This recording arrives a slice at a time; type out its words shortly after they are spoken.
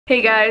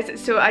Hey guys,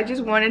 so I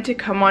just wanted to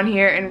come on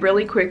here and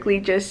really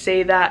quickly just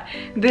say that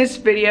this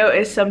video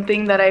is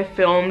something that I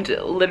filmed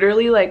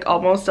literally like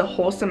almost a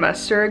whole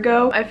semester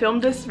ago. I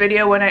filmed this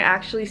video when I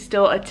actually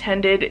still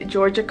attended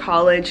Georgia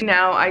College.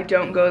 Now I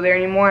don't go there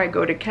anymore, I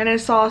go to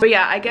Kennesaw. But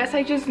yeah, I guess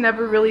I just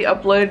never really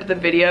uploaded the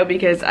video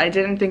because I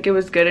didn't think it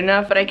was good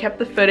enough, but I kept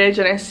the footage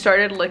and I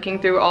started looking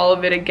through all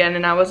of it again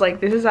and I was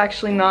like, this is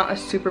actually not a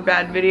super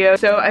bad video.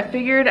 So I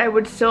figured I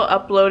would still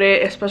upload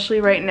it,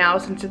 especially right now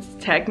since it's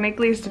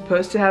technically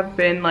supposed to have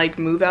been like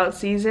move out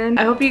season.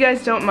 I hope you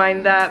guys don't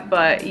mind that,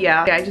 but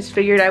yeah, I just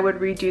figured I would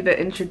redo the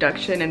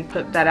introduction and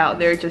put that out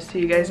there just so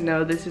you guys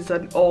know this is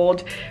an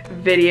old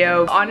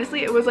video.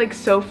 Honestly, it was like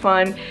so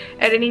fun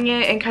editing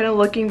it and kind of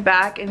looking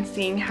back and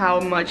seeing how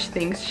much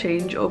things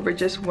change over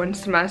just one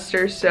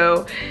semester.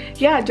 So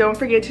yeah, don't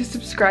forget to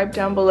subscribe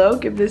down below,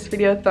 give this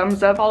video a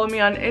thumbs up, follow me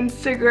on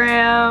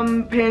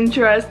Instagram,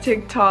 Pinterest,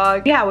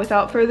 TikTok. Yeah,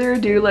 without further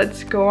ado,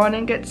 let's go on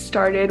and get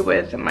started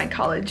with my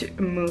college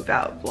move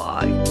out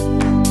vlog.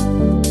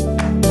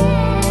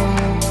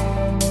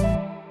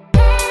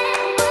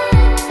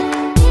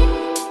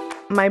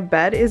 My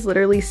bed is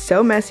literally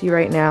so messy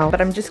right now,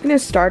 but I'm just gonna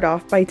start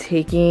off by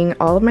taking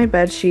all of my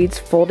bed sheets,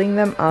 folding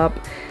them up,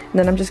 and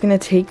then I'm just gonna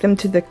take them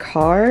to the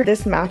car.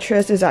 This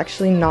mattress is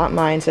actually not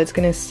mine, so it's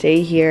gonna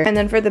stay here. And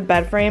then for the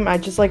bed frame, I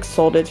just like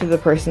sold it to the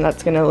person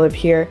that's gonna live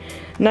here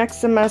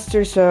next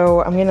semester,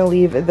 so I'm gonna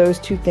leave those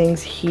two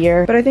things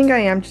here. But I think I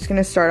am just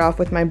gonna start off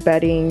with my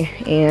bedding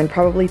and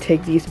probably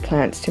take these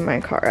plants to my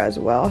car as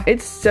well.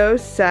 It's so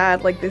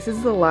sad, like this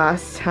is the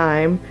last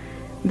time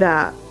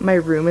that my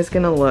room is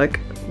gonna look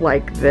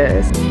like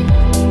this.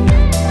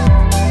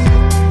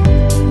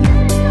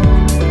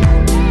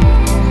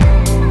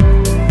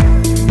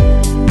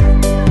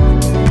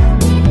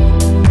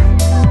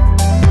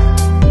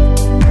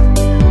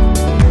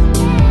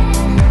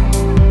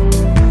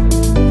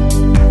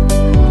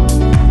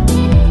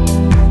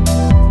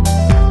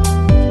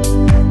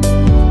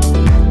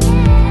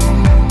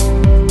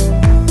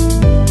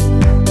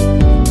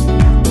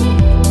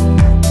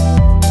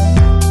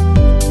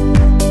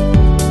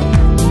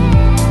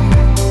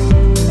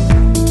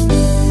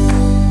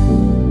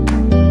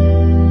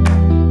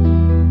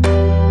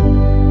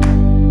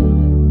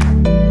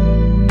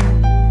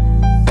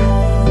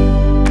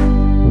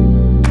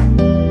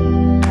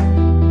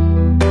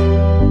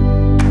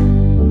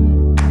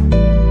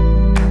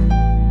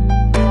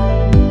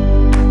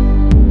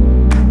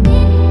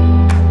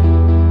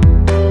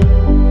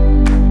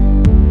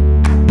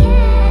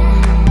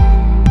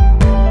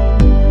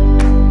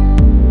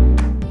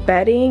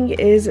 Bedding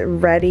is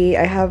ready.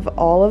 I have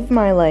all of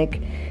my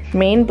like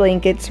main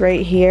blankets right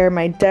here,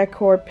 my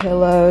decor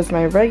pillows,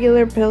 my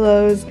regular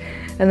pillows,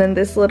 and then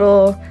this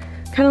little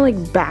kind of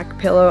like back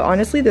pillow.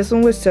 Honestly, this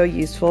one was so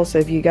useful, so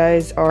if you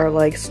guys are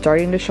like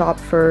starting to shop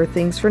for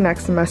things for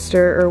next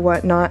semester or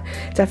whatnot,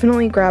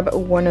 definitely grab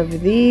one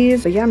of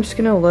these. But yeah, I'm just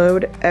gonna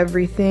load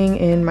everything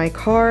in my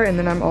car, and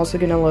then I'm also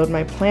gonna load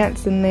my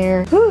plants in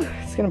there. Whew,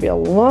 it's gonna be a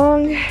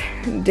long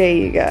day,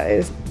 you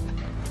guys.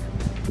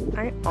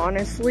 I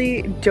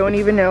honestly don't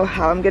even know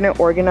how I'm gonna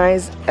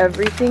organize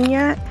everything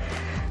yet.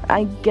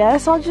 I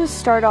guess I'll just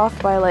start off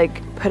by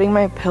like putting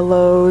my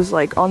pillows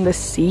like on the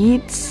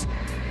seats.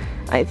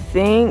 I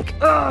think,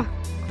 ugh,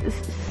 this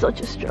is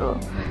such a struggle.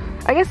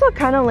 I guess I'll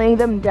kind of lay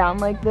them down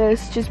like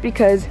this just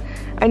because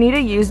I need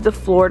to use the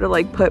floor to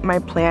like put my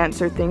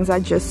plants or things I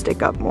just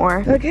stick up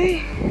more.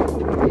 Okay,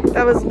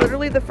 that was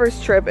literally the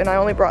first trip and I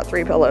only brought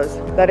 3 pillows.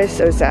 That is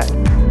so sad.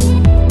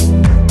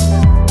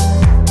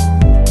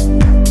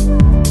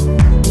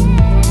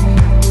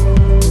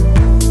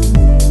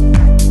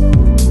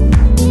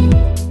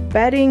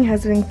 Bedding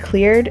has been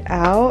cleared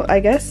out. I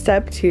guess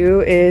step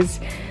 2 is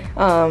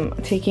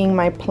taking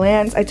my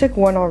plants. I took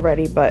one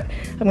already, but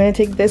I'm gonna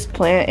take this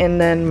plant and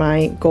then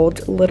my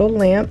gold little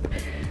lamp.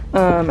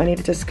 I need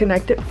to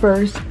disconnect it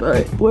first,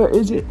 but where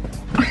is it?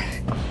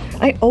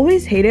 I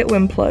always hate it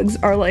when plugs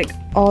are like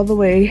all the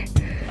way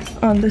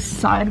on the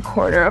side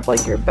corner of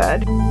like your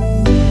bed.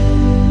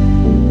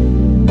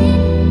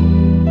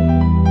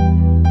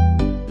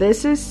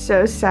 This is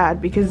so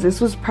sad because this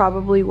was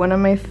probably one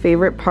of my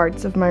favorite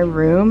parts of my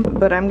room,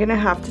 but I'm gonna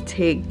have to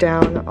take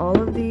down all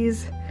of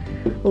these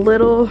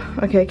little,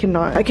 okay, I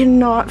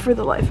cannot for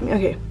the life of me.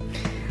 Okay,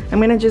 I'm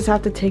gonna just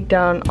have to take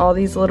down all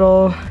these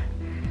little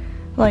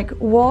like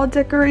wall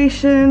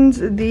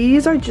decorations.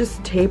 These are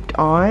just taped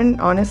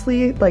on.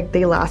 Honestly, like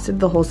they lasted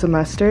the whole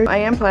semester. I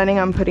am planning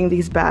on putting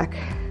these back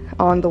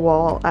on the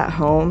wall at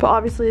home, but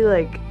obviously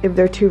like if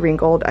they're too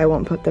wrinkled I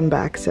won't put them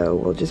back, so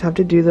we'll just have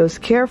to do those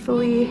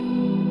carefully.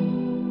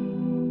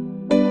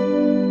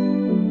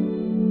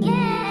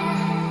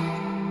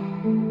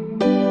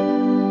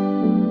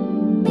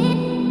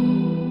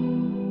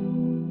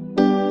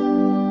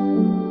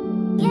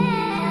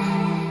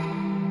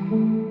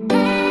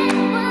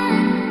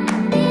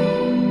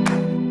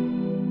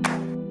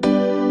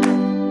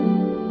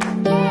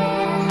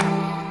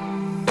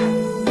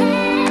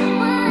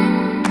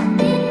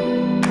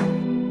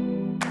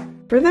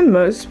 For the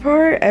most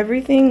part,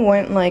 everything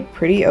went like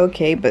pretty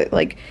okay, but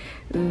like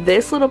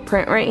this little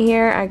print right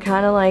here, I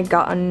kind of like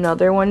got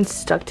another one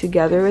stuck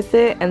together with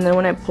it, and then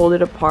when I pulled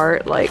it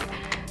apart, like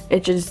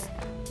it just,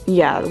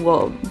 yeah,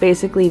 well,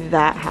 basically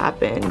that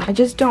happened. I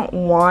just don't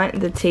want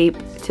the tape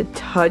to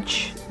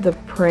touch the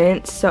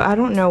print, so I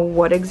don't know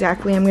what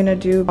exactly I'm gonna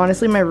do.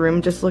 Honestly, my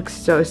room just looks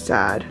so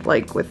sad,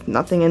 like with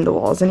nothing in the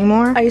walls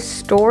anymore. I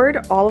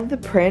stored all of the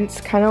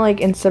prints kind of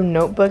like in some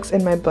notebooks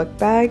in my book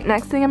bag.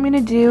 Next thing I'm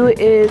gonna do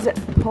is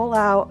pull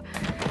out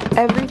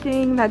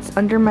everything that's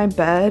under my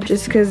bed,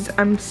 just because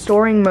I'm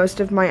storing most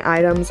of my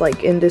items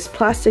like in this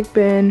plastic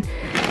bin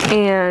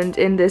and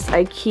in this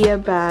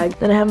IKEA bag.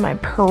 Then I have my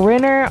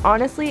printer.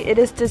 Honestly, it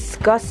is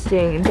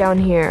disgusting down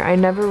here. I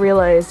never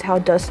realized how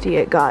dusty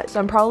it got, so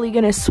I'm probably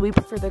gonna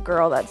sweep for the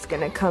girl that's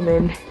gonna come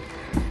in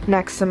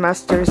next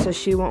semester so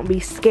she won't be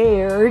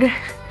scared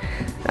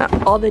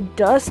at all the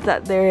dust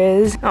that there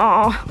is.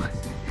 Oh,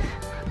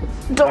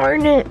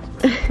 darn it.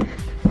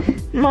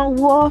 My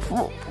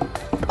waffle.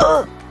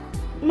 Ugh.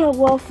 My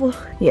waffle.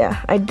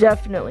 Yeah, I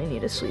definitely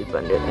need to sleep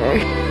under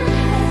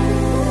there.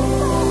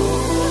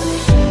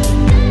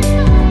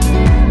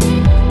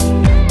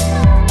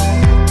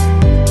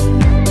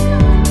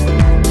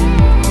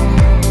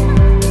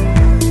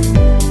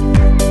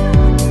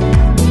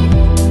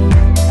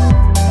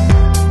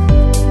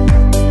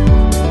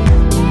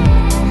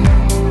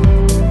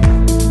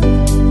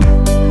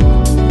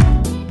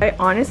 I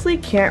honestly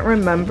can't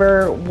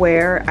remember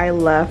where I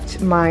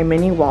left my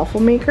mini waffle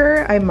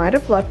maker. I might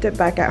have left it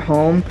back at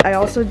home. I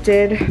also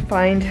did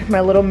find my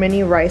little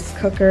mini rice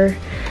cooker,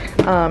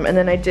 and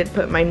then I did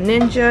put my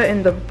Ninja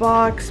in the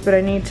box, but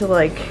I need to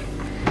like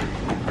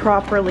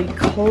properly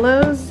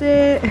close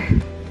it.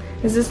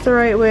 Is this the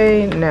right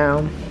way?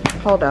 No,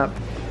 hold up.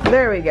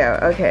 There we go.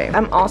 Okay,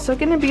 I'm also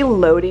gonna be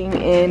loading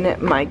in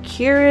my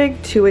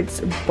Keurig to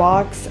its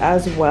box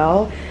as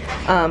well,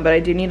 but I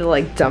do need to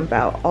like dump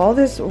out all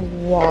this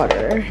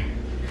water.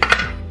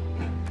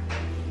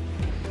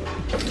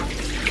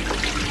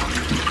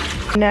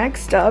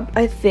 Next up,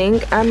 I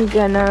think I'm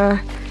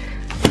gonna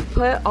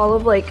put all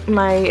of like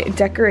my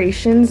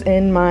decorations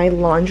in my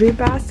laundry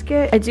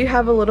basket. I do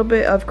have a little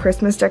bit of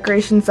Christmas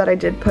decorations that I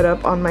did put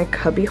up on my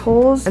cubby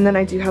holes, and then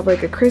I do have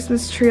like a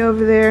Christmas tree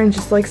over there and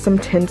just like some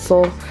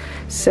tinsel,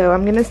 so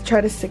I'm gonna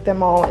try to stick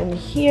them all in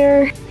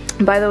here.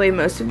 By the way,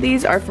 most of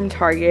these are from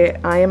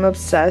Target. I am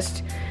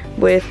obsessed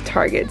with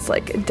Target's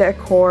like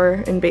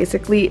decor and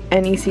basically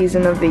any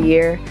season of the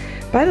year.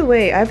 By the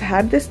way, I've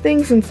had this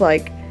thing since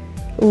like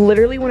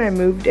literally when I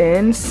moved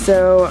in,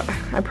 so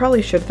I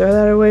probably should throw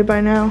that away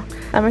by now.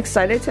 I'm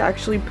excited to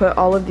actually put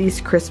all of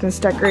these Christmas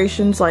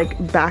decorations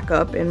like back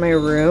up in my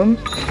room,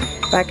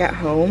 back at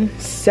home.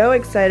 So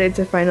excited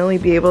to finally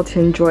be able to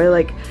enjoy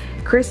like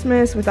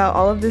Christmas without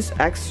all of this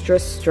extra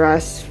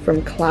stress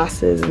from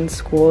classes and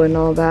school and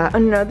all that.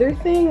 Another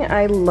thing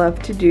I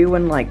love to do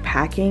when like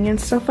packing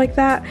and stuff like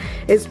that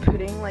is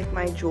putting like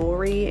my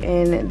jewelry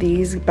in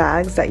these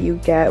bags that you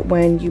get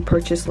when you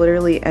purchase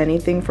literally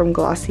anything from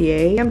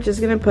Glossier. I'm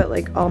just gonna put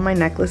like all my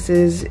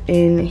necklaces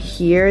in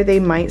here. They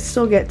might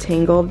still get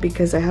tangled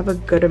because I have a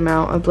good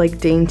amount of like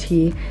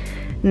dainty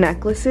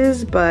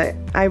necklaces, but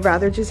I'd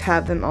rather just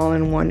have them all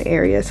in one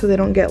area so they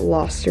don't get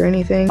lost or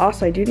anything.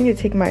 Also, I do need to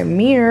take my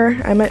mirror.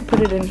 I might put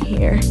it in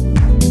here.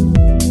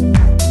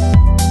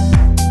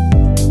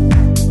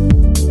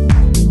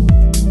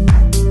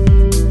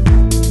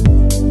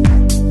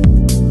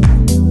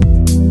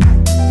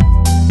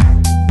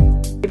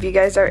 If you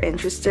guys are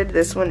interested,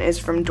 this one is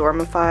from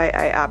Dormify.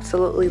 I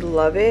absolutely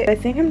love it. I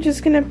think I'm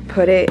just gonna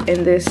put it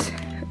in this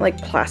like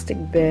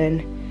plastic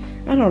bin.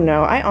 I don't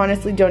know. I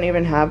honestly don't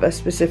even have a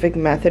specific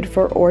method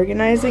for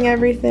organizing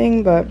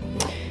everything, but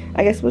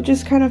I guess we'll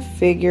just kind of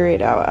figure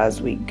it out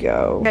as we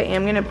go. I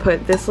am gonna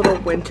put this little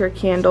winter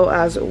candle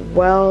as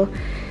well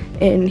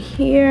in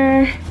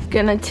here.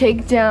 Gonna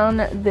take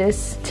down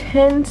this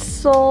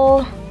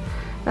tinsel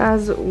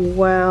as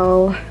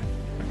well.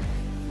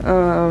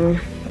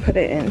 Put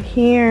it in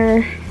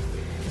here.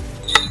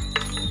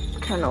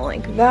 Kind of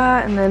like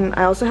that. And then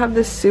I also have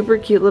this super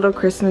cute little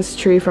Christmas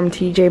tree from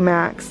TJ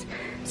Maxx.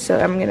 So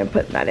I'm gonna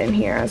put that in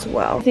here as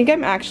well. I think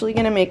I'm actually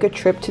gonna make a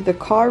trip to the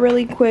car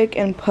really quick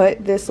and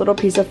put this little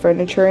piece of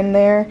furniture in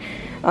there,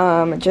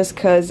 just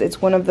cause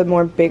it's one of the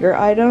more bigger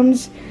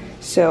items.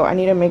 So I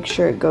need to make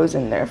sure it goes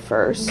in there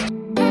first.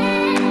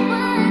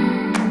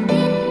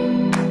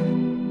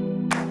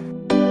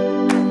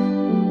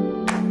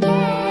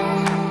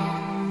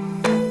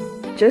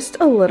 Just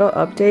a little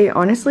update.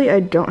 Honestly, I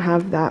don't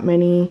have that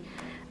many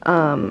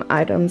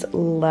items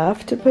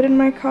left to put in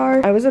my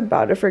car. I was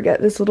about to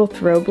forget this little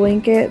throw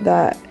blanket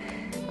that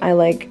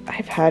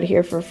I've had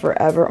here for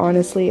forever.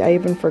 Honestly, I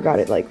even forgot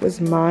it like was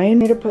mine. I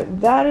need to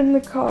put that in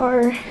the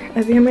car.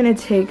 I think I'm gonna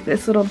take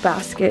this little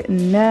basket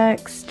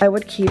next. I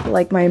would keep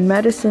like my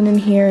medicine in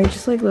here,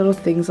 just like little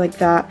things like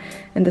that.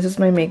 And this is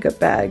my makeup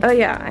bag. Oh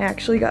yeah, I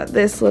actually got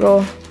this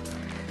little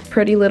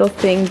pretty little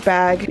thing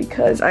bag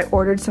because I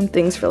ordered some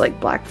things for like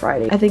Black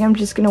Friday. I think I'm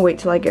just gonna wait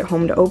till I get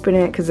home to open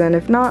it, because then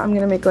if not, I'm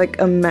gonna make like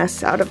a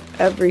mess out of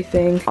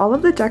everything. All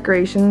of the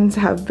decorations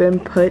have been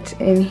put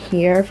in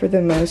here for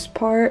the most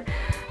part,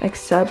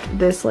 except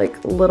this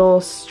like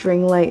little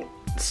string light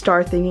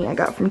star thingy I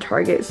got from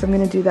Target, so I'm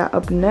gonna do that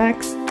up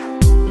next.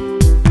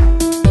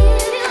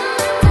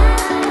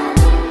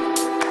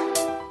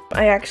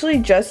 I actually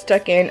just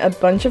stuck in a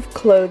bunch of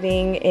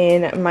clothing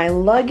in my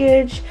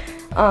luggage.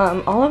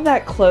 All of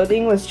that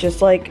clothing was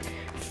just like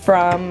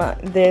from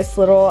this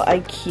little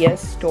IKEA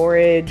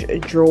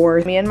storage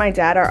drawer. Me and my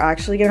dad are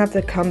actually gonna have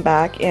to come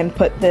back and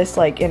put this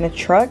like in a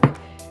truck,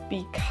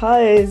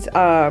 because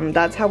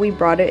that's how we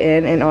brought it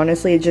in, and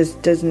honestly it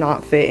just does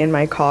not fit in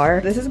my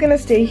car. This is gonna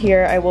stay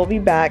here. I will be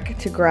back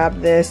to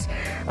grab this,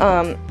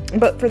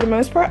 but for the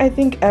most part I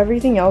think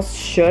everything else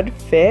should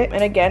fit.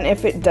 And again,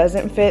 if it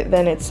doesn't fit,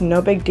 then it's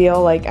no big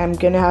deal. Like, I'm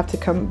gonna have to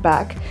come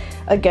back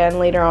again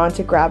later on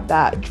to grab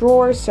that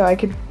drawer so I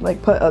could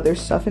like put other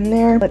stuff in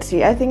there. Let's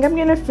see, I think I'm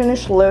gonna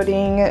finish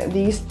loading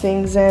these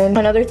things in.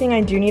 Another thing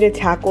I do need to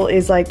tackle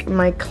is like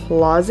my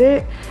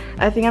closet.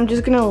 I think I'm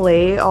just gonna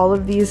lay all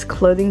of these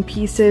clothing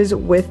pieces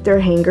with their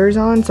hangers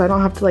on so I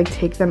don't have to like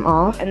take them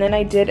off. And then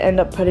I did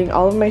end up putting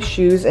all of my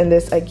shoes in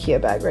this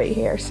IKEA bag right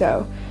here.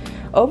 So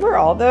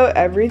overall though,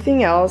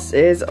 everything else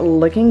is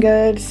looking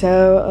good,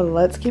 so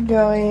let's keep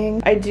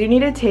going. I do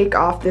need to take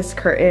off this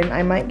curtain.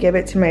 I might give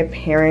it to my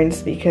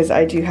parents because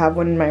I do have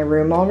one in my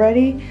room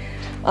already.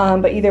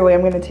 But either way,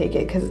 I'm gonna take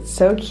it because it's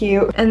so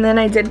cute. And then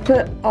I did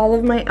put all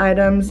of my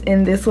items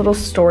in this little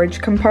storage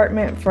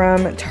compartment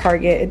from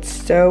Target. It's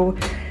so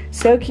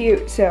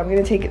cute, so I'm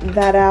gonna take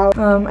that out.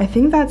 I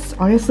think that's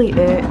honestly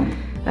it.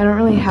 I don't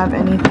really have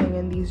anything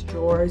in these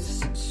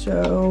drawers,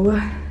 so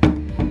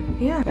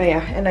yeah. Oh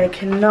yeah, and I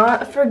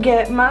cannot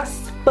forget my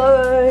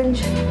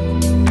sponge.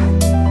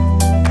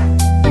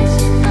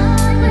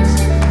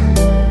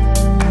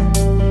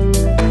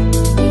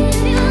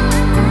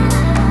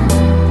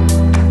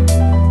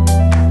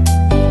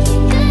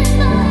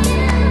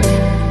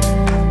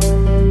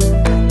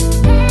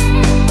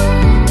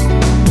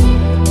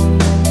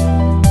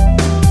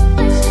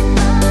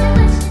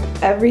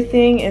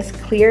 Everything is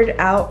cleared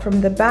out from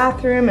the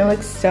bathroom. It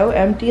looks so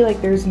empty, like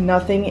there's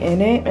nothing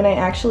in it. And I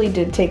actually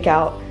did take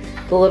out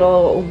the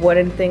little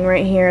wooden thing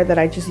right here that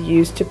I just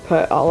used to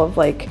put all of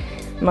like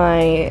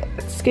my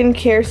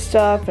skincare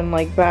stuff and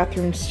like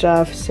bathroom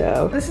stuff.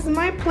 So this is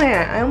my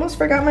plant. I almost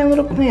forgot my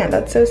little plant.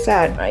 That's so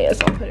sad. Oh yes,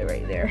 I'll put it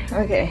right there.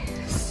 Okay,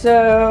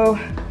 so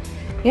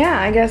yeah,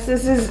 I guess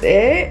this is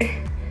it.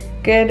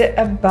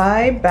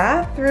 Goodbye,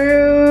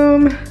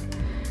 bathroom.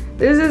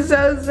 This is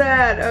so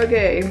sad.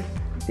 Okay.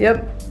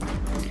 Yep,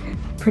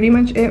 pretty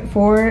much it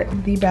for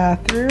the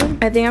bathroom.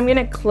 I think I'm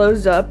gonna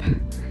close up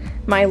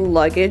my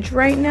luggage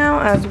right now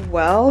as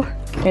well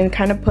and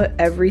kind of put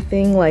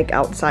everything like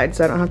outside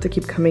so I don't have to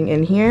keep coming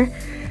in here.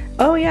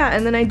 Oh yeah,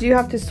 and then I do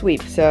have to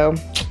sweep, so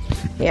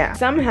yeah.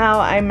 Somehow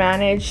I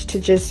managed to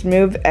just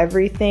move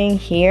everything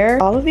here.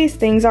 All of these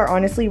things are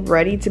honestly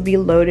ready to be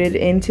loaded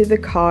into the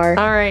car.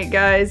 All right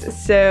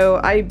guys,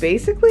 so I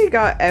basically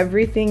got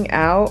everything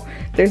out.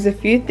 There's a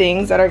few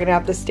things that are gonna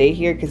have to stay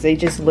here because they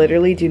just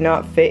literally do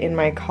not fit in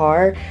my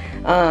car.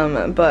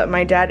 But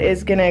my dad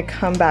is gonna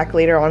come back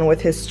later on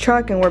with his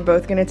truck and we're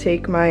both gonna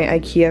take my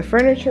IKEA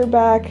furniture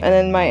back. And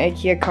then my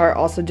IKEA cart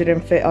also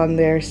didn't fit on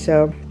there,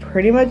 so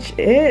pretty much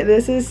it.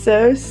 This is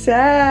so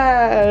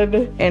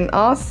sad. And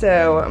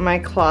also my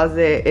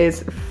closet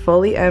is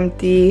fully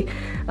empty.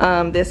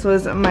 This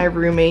was my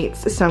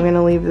roommate's, so I'm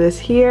gonna leave this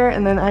here.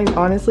 And then I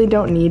honestly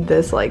don't need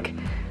this like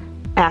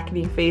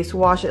acne face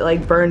wash. It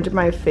like burned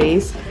my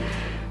face,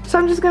 so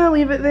I'm just gonna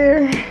leave it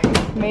there.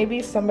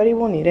 Maybe somebody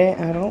will need it,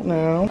 I don't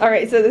know. All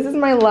right, so this is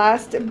my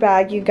last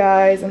bag, you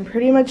guys. I'm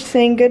pretty much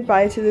saying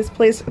goodbye to this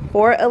place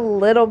for a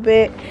little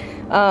bit.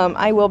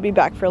 I will be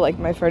back for like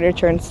my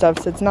furniture and stuff,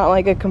 so it's not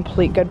like a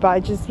complete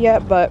goodbye just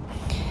yet, but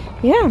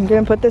yeah, I'm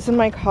gonna put this in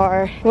my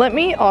car. Let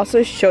me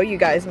also show you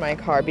guys my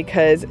car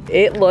because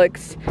it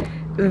looks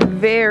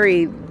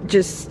very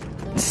just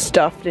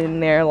stuffed in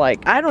there.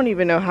 Like, I don't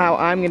even know how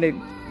I'm gonna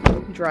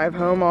drive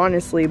home,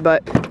 honestly,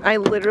 but I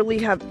literally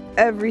have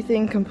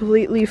everything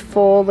completely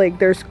full. Like,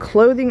 there's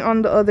clothing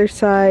on the other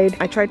side.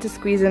 I tried to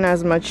squeeze in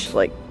as much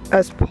like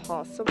as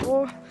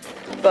possible,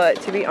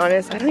 but to be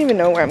honest, I don't even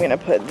know where I'm gonna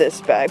put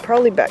this bag.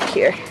 Probably back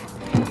here.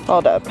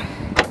 Hold up.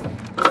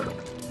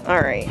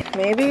 All right,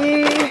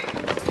 maybe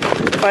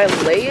if I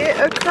lay it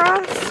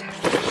across.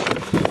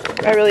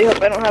 I really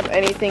hope I don't have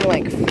anything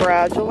like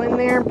fragile in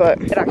there, but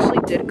it actually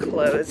did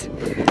close.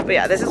 But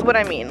yeah, this is what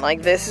I mean.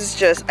 Like, this is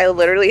just, I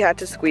literally had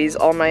to squeeze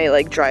all my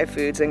like dry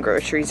foods and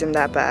groceries in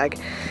that bag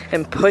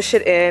and push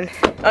it in.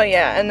 Oh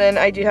yeah, and then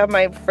I do have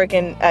my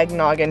freaking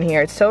eggnog in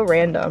here. It's so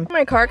random.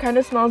 My car kind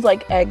of smells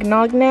like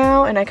eggnog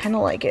now, and I kind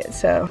of like it.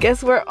 So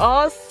guess we're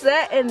all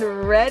set and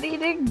ready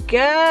to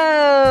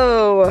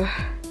go.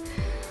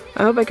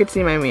 I hope I could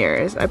see my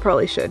mirrors. I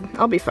probably should.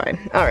 I'll be fine.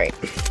 All right.